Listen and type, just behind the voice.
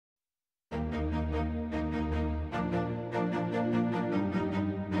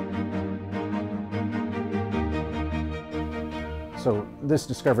So this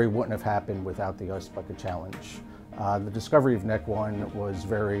discovery wouldn't have happened without the Ice Bucket Challenge. The discovery of NEC 1 was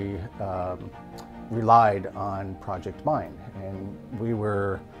very relied on Project Mine, and we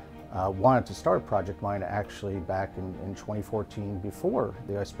wanted to start Project Mine actually back in 2014 before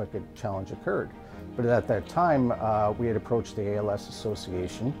the Ice Bucket Challenge occurred. But at that time, we had approached the ALS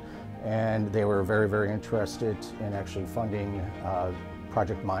Association, and they were very, very interested in actually funding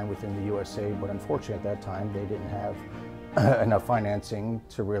Project Mine within the USA, but unfortunately at that time they didn't have enough financing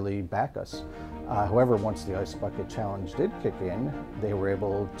to really back us. However, once the Ice Bucket Challenge did kick in, they were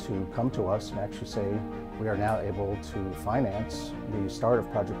able to come to us and actually say, we are now able to finance the start of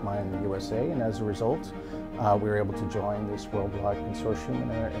Project Mine in the USA, and as a result, we were able to join this worldwide consortium,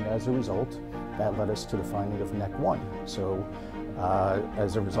 and as a result, that led us to the finding of NEC 1. So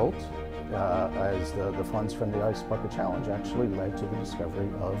as a result, as the funds from the Ice Bucket Challenge actually led to the discovery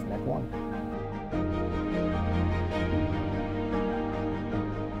of NEC 1.